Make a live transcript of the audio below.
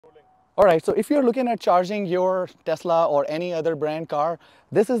All right, so if you're looking at charging your Tesla or any other brand car,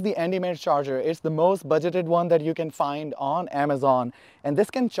 this is the Andeman charger. It's the most budgeted one that you can find on Amazon. And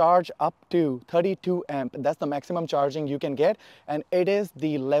this can charge up to 32 amp. That's the maximum charging you can get. And it is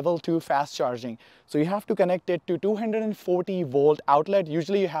the level 2 fast charging. So you have to connect it to 240 volt outlet.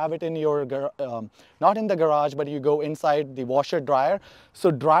 Usually you have it in your, not in the garage, but you go inside the washer dryer. So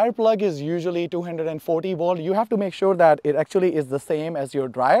dryer plug is usually 240 volt. You have to make sure that it actually is the same as your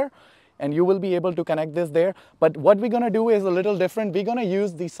dryer, and you will be able to connect this there. But what we're gonna do is a little different. We're gonna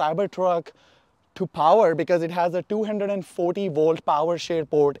use the CyberTruck to power because it has a 240 volt PowerShare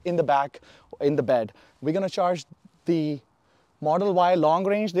port in the back, in the bed. We're gonna charge the Model Y long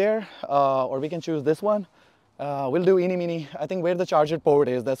range there, or we can choose this one. We'll do eeny meeny. I think where the charger port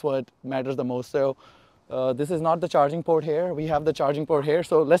is, that's what matters the most. So this is not the charging port here. We have the charging port here.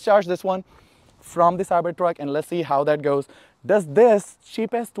 So let's charge this one from the CyberTruck and let's see how that goes. Does this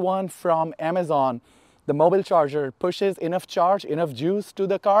cheapest one from Amazon, the mobile charger, pushes enough charge, enough juice to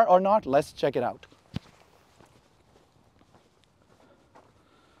the car or not? Let's check it out.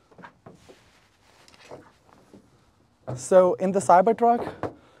 So in the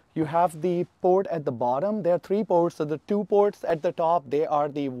CyberTruck, you have the port at the bottom. There are 3 ports. So the 2 ports at the top, they are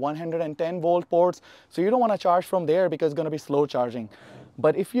the 110 volt ports. So you don't want to charge from there because it's going to be slow charging.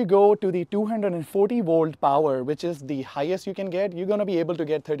 But if you go to the 240 volt power, which is the highest you can get, you're going to be able to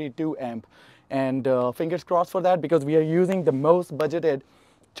get 32 amp. And fingers crossed for that, because we are using the most budgeted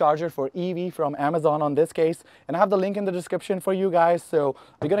charger for EV from Amazon on this case. And I have the link in the description for you guys. So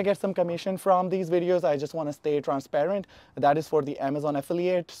we're going to get some commission from these videos. I just want to stay transparent. That is for the Amazon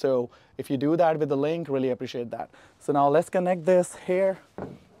affiliate. So if you do that with the link, really appreciate that. So now let's connect this here.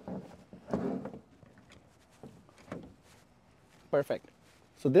 Perfect.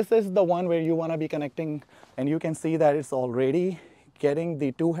 So this is the one where you want to be connecting, and you can see that it's already getting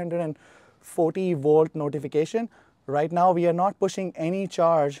the 240 volt notification. Right now we are not pushing any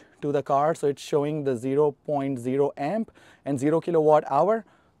charge to the car, so it's showing the 0.0 amp and 0 kilowatt hour,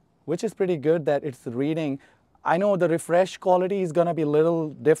 which is pretty good that it's reading. I know the refresh quality is going to be a little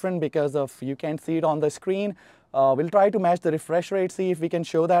different because of you can't see it on the screen. We'll try to match the refresh rate, see if we can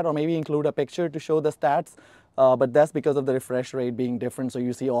show that, or maybe include a picture to show the stats. But that's because of the refresh rate being different, so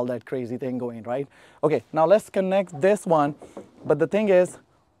you see all that crazy thing going, right? Okay, now let's connect this one. But the thing is,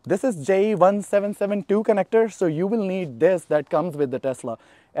 this is J1772 connector, so you will need this that comes with the Tesla.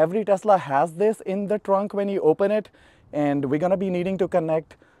 Every Tesla has this in the trunk when you open it, and we're gonna be needing to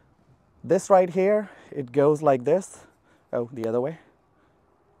connect this right here. It goes like this. Oh, the other way?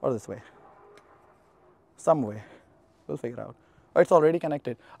 Or this way? Some way. We'll figure it out. Oh, it's already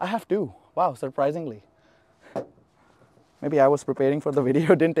connected. I have 2. Wow, surprisingly. Maybe I was preparing for the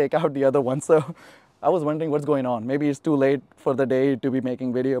video, didn't take out the other one, so I was wondering what's going on. Maybe it's too late for the day to be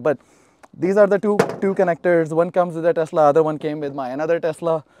making video, but these are the two connectors. One comes with a Tesla, other one came with my another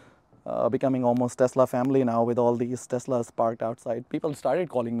Tesla, becoming almost Tesla family now with all these Teslas parked outside. People started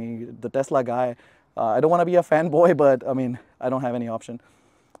calling me the Tesla guy. I don't want to be a fanboy, but I mean, I don't have any option.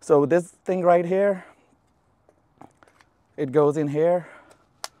 So this thing right here, it goes in here,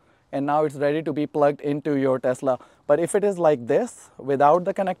 and now it's ready to be plugged into your Tesla. But if it is like this, without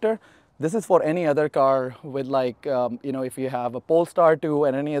the connector, this is for any other car with like, you know, if you have a Polestar 2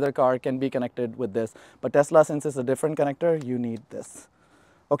 and any other car can be connected with this. But Tesla, since it's a different connector, you need this.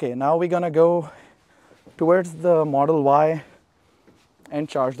 Okay, now we're gonna go towards the Model Y and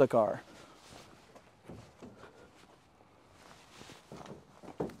charge the car.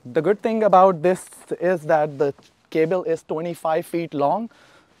 The good thing about this is that the cable is 25 feet long,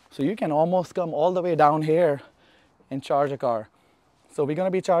 so you can almost come all the way down here and charge a car. So we're going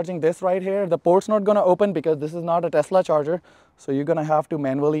to be charging this right here. The port's not going to open because this is not a Tesla charger, so you're going to have to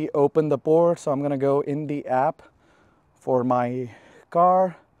manually open the port. So I'm going to go in the app for my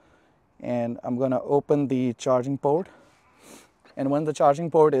car, and I'm going to open the charging port. And when the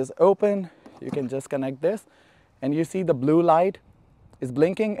charging port is open, you can just connect this, and you see the blue light is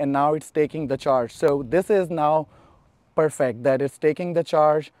blinking, and now it's taking the charge. So this is now perfect, that it's taking the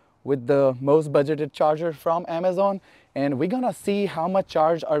charge with the most budgeted charger from Amazon. And we're gonna see how much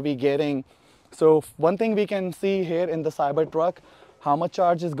charge are we getting. So one thing we can see here in the CyberTruck, how much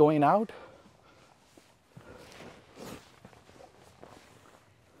charge is going out.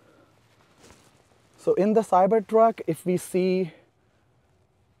 So in the CyberTruck, if we see,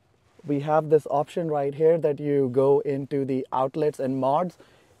 we have this option right here that you go into the outlets and mods,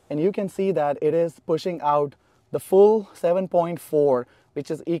 and you can see that it is pushing out the full 7.4, which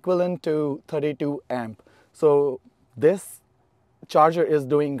is equivalent to 32 amp. So this charger is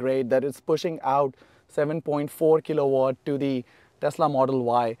doing great, that it's pushing out 7.4 kilowatt to the Tesla Model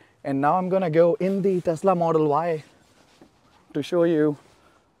Y. And now I'm gonna go in the Tesla Model Y to show you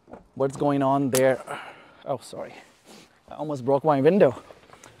what's going on there. Oh, sorry, I almost broke my window.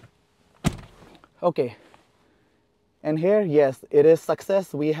 Okay, and here, yes, it is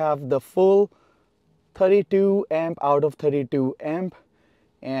success. We have the full 32 amp out of 32 amp,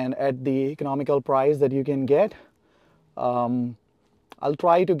 and at the economical price that you can get. I'll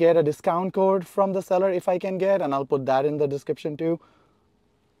try to get a discount code from the seller if I can get, and I'll put that in the description too.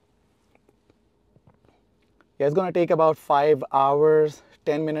 Yeah, it's gonna take about 5 hours,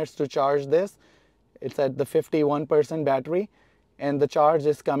 10 minutes to charge this. It's at the 51% battery, and the charge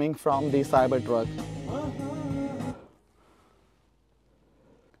is coming from the CyberTruck.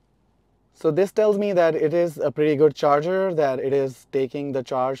 So this tells me that it is a pretty good charger, that it is taking the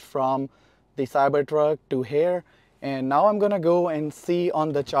charge from the CyberTruck to here. And now I'm gonna go and see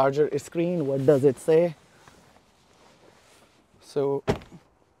on the charger screen, what does it say? So,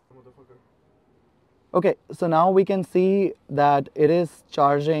 okay, so now we can see that it is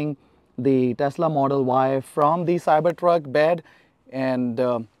charging the Tesla Model Y from the CyberTruck bed, and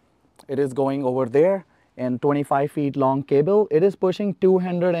it is going over there, and 25 feet long cable. It is pushing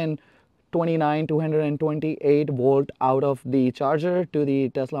 228 volt out of the charger to the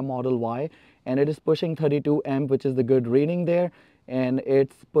Tesla Model Y, and it is pushing 32 amp, which is the good reading there, and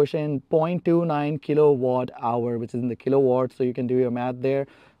it's pushing 0.29 kilowatt hour, which is in the kilowatts, so you can do your math there.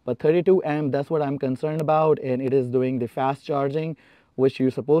 But 32 amp, that's what I'm concerned about, and it is doing the fast charging, which you're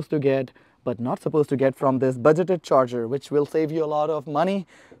supposed to get, but not supposed to get from this budgeted charger, which will save you a lot of money.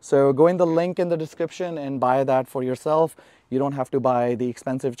 So go in the link in the description and buy that for yourself. You don't have to buy the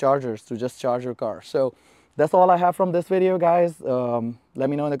expensive chargers to just charge your car. So that's all I have from this video, guys. Let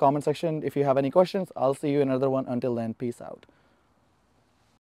me know in the comment section if you have any questions. I'll see you in another one. Until then, peace out.